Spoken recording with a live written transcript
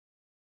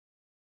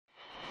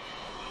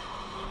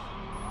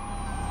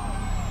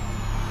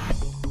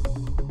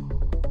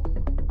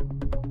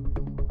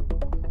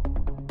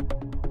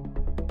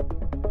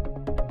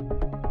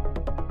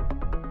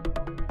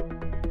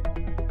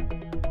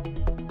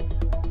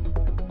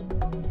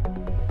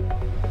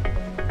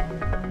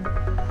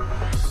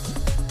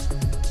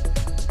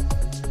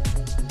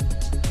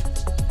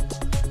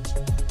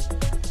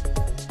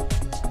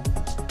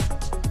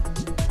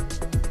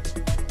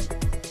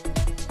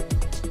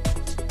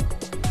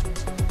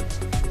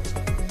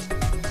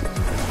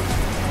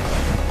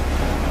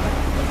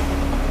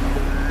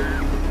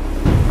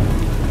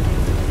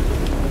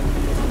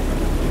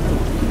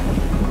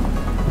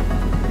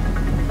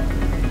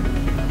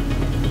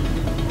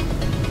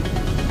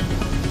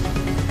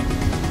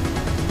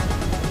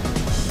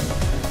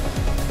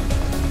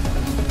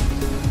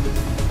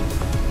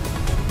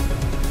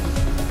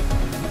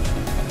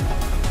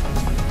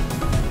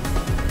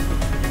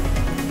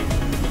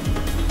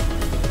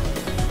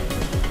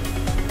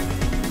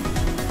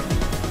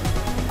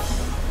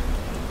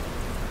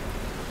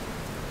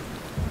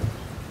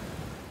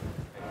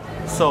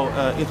So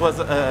it was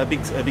a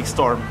big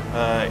storm.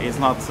 It's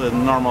not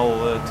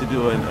normal to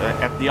do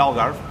at the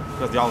Algarve,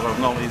 because the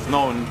Algarve is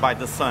known by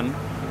the sun.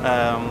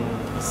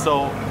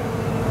 So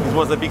it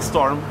was a big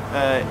storm,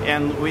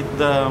 and with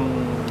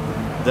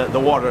the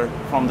water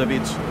from the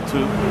beach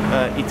too,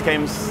 it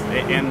came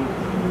and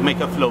make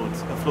a float.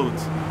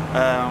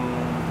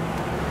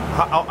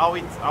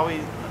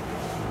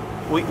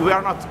 We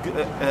are not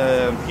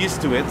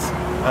used to it.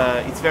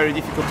 It's very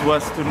difficult to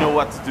us to know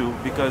what to do,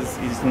 because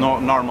it's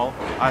not normal.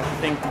 I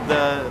think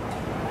the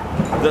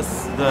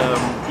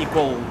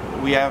equal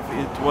we have,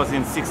 it was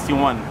in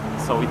 '61,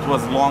 so it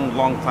was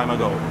long time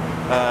ago.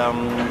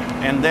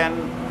 And then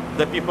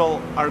the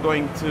people are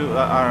going to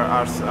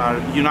are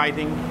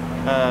uniting,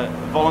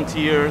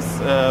 volunteers,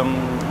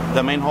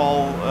 the main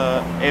hall,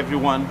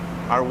 everyone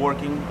are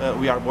working.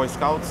 We are Boy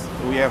Scouts.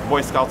 We have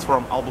Boy Scouts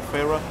from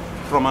Albufeira,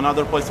 from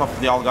another place of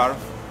the Algarve,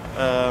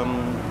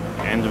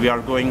 and we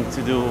are going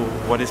to do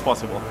what is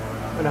possible.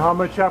 And how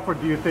much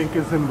effort do you think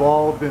is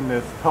involved in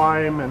this?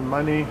 Time and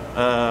money?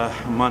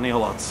 Money a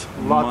lot.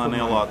 Money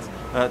a lot.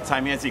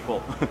 Time is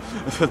equal.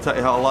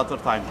 A lot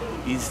of time.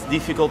 It's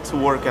difficult to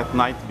work at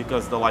night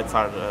because the lights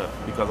are,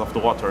 because of the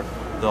water,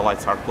 the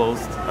lights are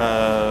closed.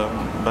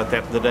 But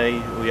at the day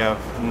we have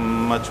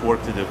much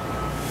work to do.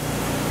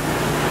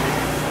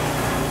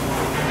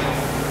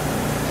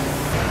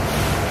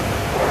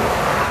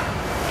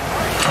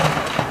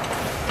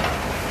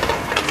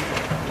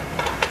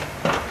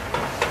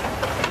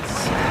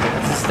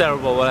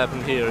 Terrible what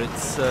happened here.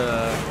 It's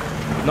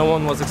no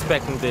one was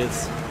expecting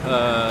this.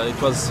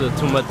 It was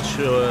too much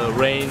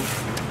rain.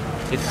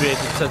 It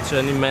created such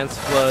an immense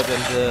flood,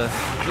 and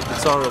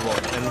it's horrible.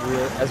 And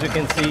as you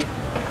can see,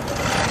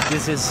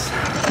 this is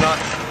not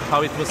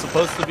how it was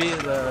supposed to be.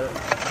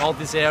 All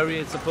this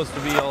area is supposed to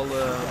be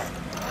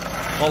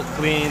all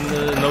clean,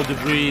 no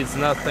debris,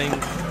 nothing.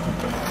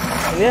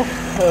 And yeah,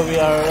 we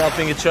are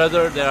helping each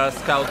other. There are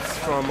scouts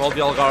from all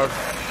the Algarve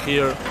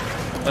here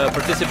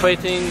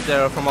participating. They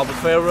are from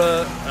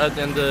Albufeira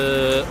and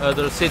the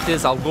other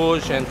cities,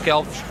 Algarve and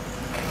Queluz.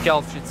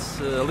 Queluz, it's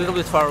a little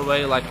bit far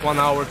away, like 1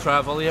 hour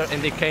travel here,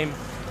 and they came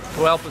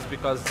to help us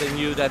because they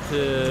knew that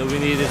we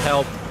needed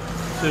help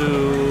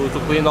to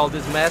clean all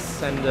this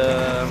mess, and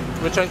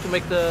we're trying to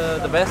make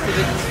the best of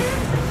it.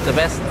 The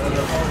best.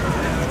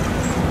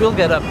 We'll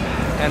get up,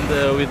 and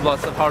with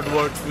lots of hard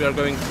work we are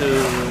going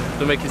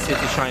to make the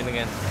city shine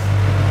again.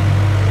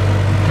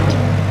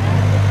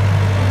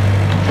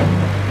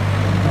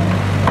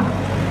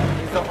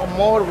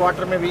 More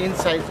water maybe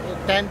inside,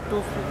 10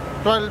 to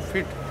 12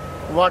 feet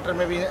water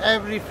maybe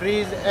every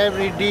freeze,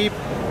 every deep,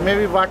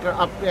 maybe water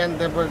up and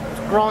they will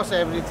cross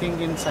everything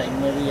inside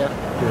maybe, yeah.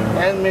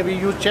 And maybe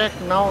you check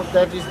now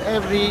that is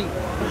every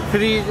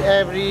freeze,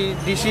 every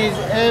disease,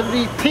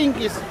 everything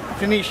is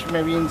finished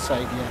maybe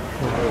inside, yeah.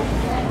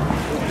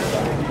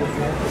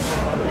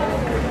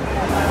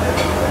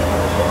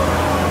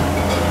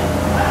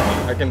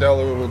 I can tell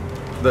you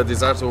the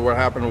disaster what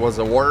happened was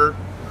a water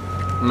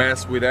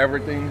mess with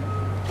everything.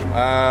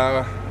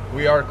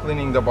 We are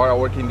cleaning the bar,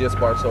 working this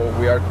bar, so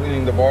we are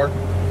cleaning the bar.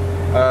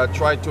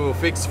 Try to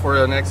fix for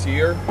the next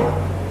year.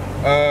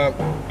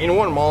 In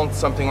 1 month,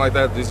 something like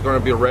that is going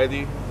to be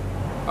ready.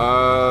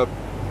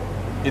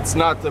 It's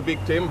not a big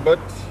team, but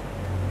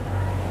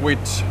with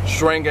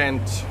strength,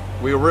 and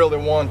we really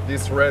want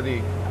this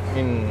ready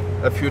in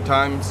a few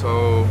times.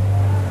 So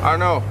I don't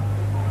know.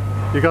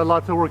 You got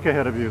lots of work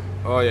ahead of you.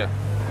 Oh yeah,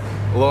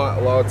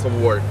 lots of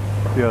work.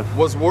 Yes.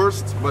 Was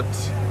worst, but.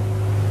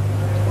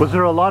 Was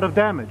there a lot of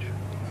damage?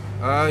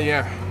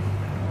 Yeah,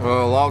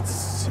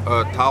 lots,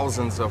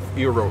 thousands of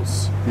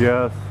euros.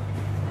 Yes.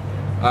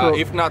 So,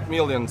 if not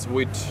millions,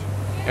 with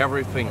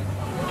everything.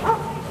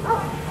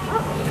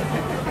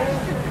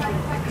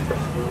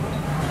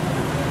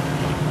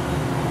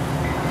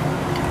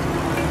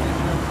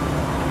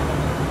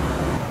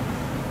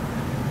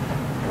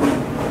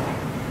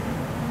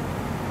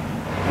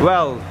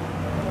 Well,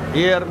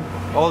 here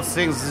all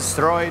things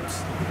destroyed.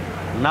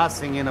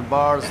 Nothing in the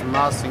bars,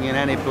 nothing in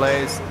any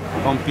place.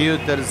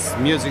 Computers,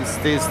 music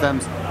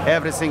systems,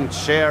 everything,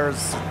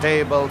 chairs,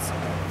 tables,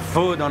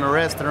 food on the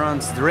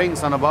restaurants,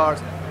 drinks on the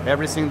bars,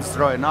 everything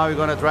destroyed. Now we're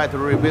going to try to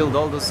rebuild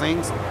all those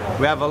things.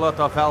 We have a lot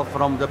of help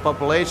from the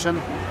population.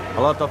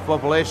 A lot of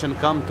population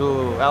come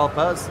to help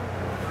us.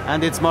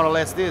 And it's more or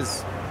less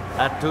this.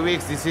 At 2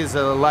 weeks, this is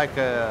like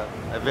a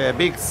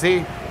big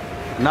sea.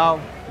 Now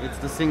it's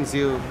the things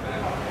you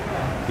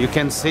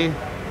can see.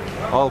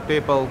 All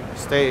people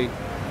stay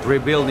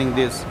rebuilding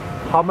this.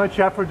 How much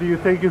effort do you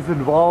think is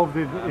involved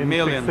in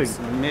millions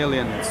fixing?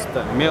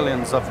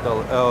 Millions of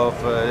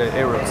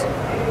euros.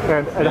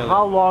 And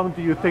how long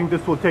do you think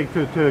this will take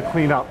to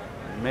clean up?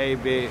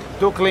 Maybe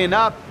to clean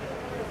up,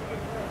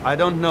 I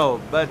don't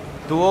know, but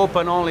to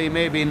open only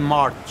maybe in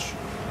March.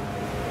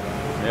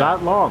 Yeah.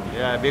 That long?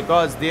 Yeah,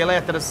 because the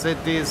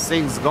electricity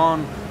things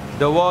gone,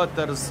 the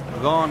water's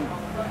gone,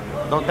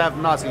 don't have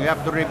nothing. You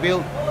have to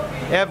rebuild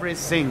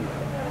everything.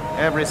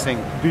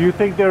 everything. Do you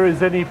think there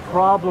is any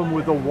problem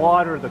with the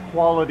water, the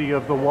quality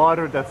of the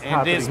water that's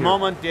happening In this here?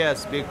 moment,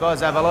 yes,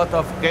 because I have a lot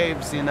of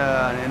caves in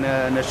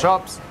the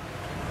shops,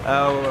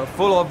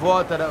 full of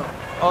water.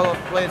 All of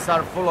places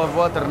are full of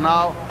water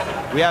now.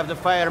 We have the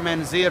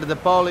firemen here, the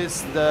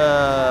police,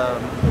 the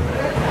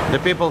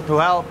people to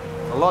help.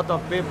 A lot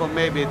of people,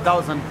 maybe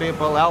 1,000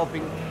 people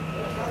helping.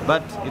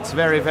 But it's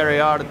very, very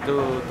hard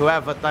to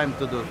have a time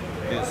to do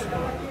this.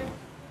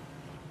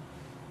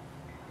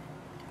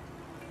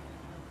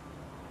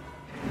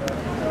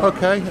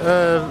 Okay,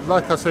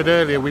 like I said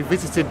earlier, we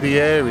visited the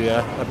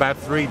area about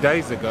 3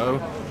 days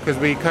ago because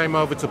we came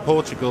over to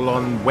Portugal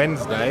on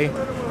Wednesday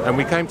and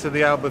we came to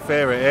the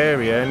Albufeira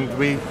area and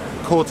we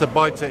caught a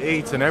bite to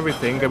eat and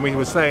everything, and we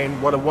were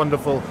saying what a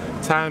wonderful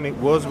town it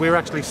was. We're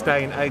actually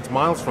staying 8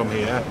 miles from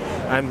here,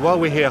 and while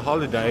we're here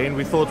holidaying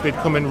we thought we'd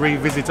come and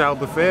revisit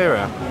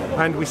Albufeira,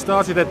 and we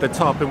started at the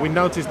top and we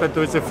noticed that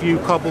there was a few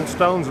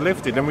cobblestones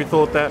lifted, and we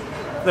thought that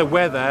the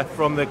weather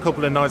from the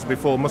couple of nights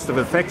before must have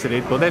affected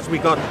it, but as we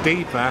got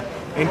deeper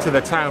into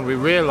the town we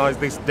realized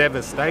this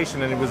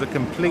devastation, and it was a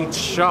complete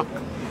shock.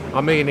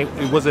 I mean,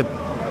 it was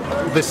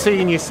the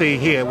scene you see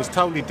here was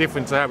totally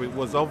different to how it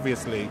was.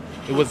 Obviously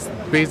it was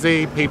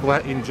busy, people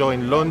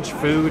enjoying lunch,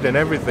 food and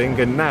everything,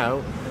 and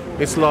now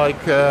it's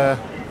like a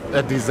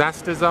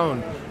disaster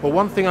zone. But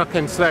one thing I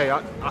can say,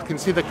 I can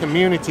see the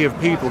community of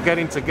people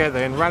getting together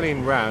and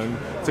rallying round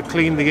to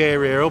clean the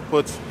area up,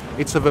 but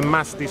it's of a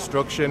mass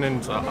destruction,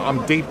 and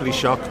I'm deeply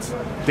shocked,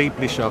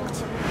 deeply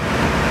shocked.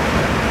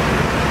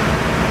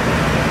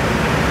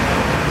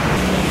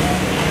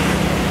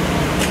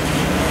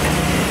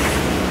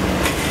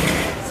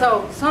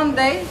 So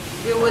Sunday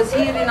we was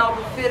here in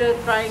Albufeira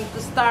trying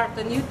to start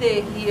a new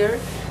day here,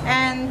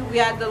 and we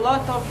had a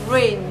lot of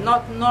rain,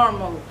 not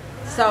normal.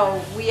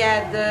 So we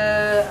had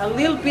a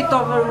little bit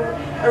of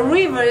a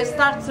river. It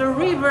starts a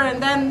river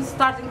and then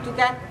starting to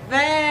get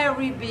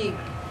very big.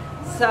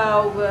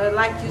 So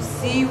like you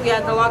see, we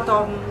had a lot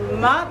of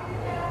mud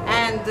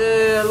and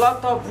a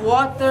lot of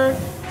water.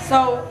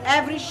 So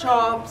every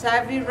shops,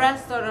 every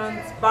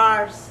restaurants,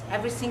 bars,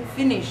 everything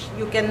finished.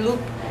 You can look,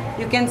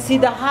 you can see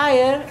the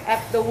higher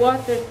after the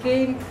water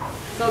came.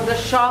 So the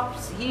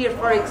shops here,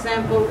 for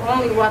example,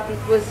 only what it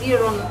was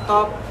here on the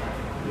top.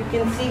 You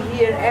can see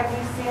here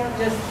everything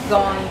just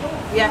gone.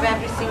 We have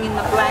everything in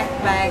the black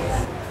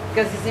bags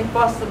because it's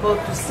impossible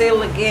to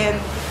sell again,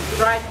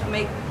 try to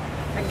make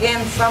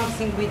again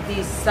something with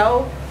this.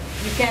 So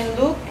you can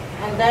look,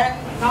 and then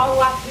now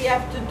what we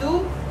have to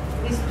do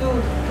is to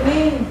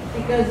clean,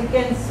 because you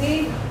can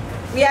see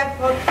we have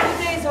for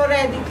 2 days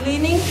already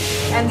cleaning,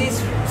 and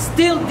it's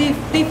still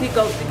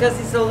difficult because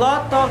it's a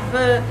lot of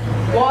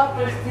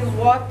water, still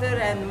water,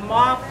 and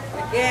mop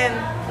again,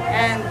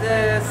 and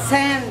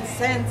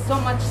sand, so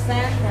much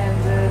sand,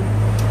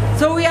 and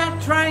so we are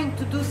trying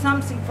to do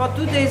something for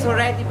 2 days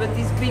already, but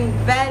it's been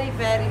very,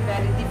 very,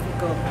 very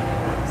difficult.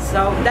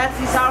 So that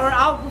is our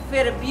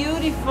Albufeira,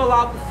 beautiful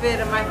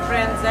Albufeira, my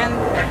friends, and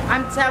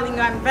I'm telling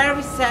you, I'm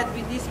very sad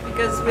with this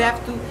because we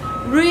have to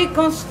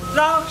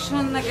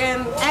reconstruction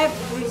again,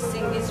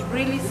 everything is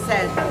really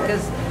sad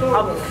because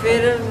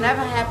Albufeira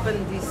never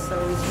happened this, so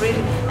it's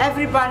really,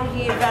 everybody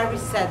here very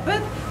sad,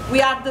 but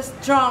we are the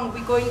strong,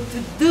 we're going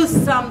to do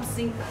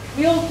something,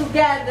 we all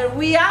together,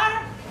 we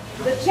are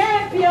the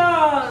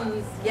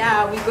champions!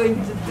 Yeah, we're going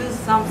to do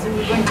something,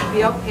 we're going to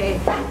be okay.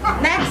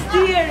 Next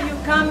year you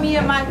come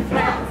here, my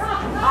friends,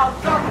 I'll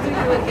talk to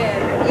you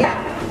again.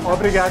 Yeah.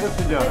 Obrigado,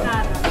 senhora. De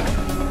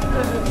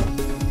nada.